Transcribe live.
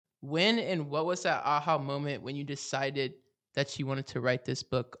When and what was that aha moment when you decided that you wanted to write this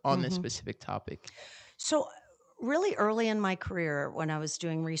book on this Mhm. specific topic? So, really early in my career, when I was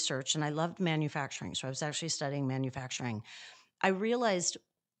doing research, and I loved manufacturing, so I was actually studying manufacturing, I realized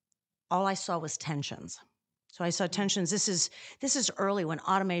all I saw was tensions. So I saw Mm. tensions. This is early when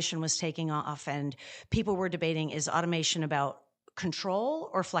automation was taking off, and people were debating: is automation about control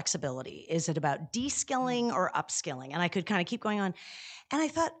or flexibility? Is it about Mm. de-skilling or upskilling? And I could kind of keep going on. And I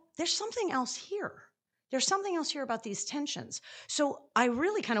thought, there's something else here. There's something else here about these tensions. So I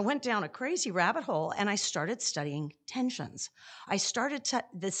really kind of went down a crazy rabbit hole and I started studying tensions. I started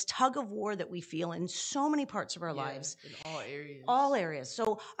this tug of war that we feel in so many parts of our Yeah, lives, in all all areas. areas.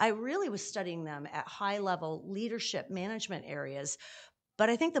 So I really was studying them at high level leadership management areas. But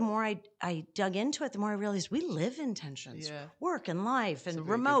I think the more I dug into it, the more I realized we live in tensions, Yeah, work and life that's a and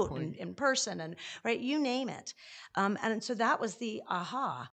very good remote and point. in person and right, you name it. And so that was the aha.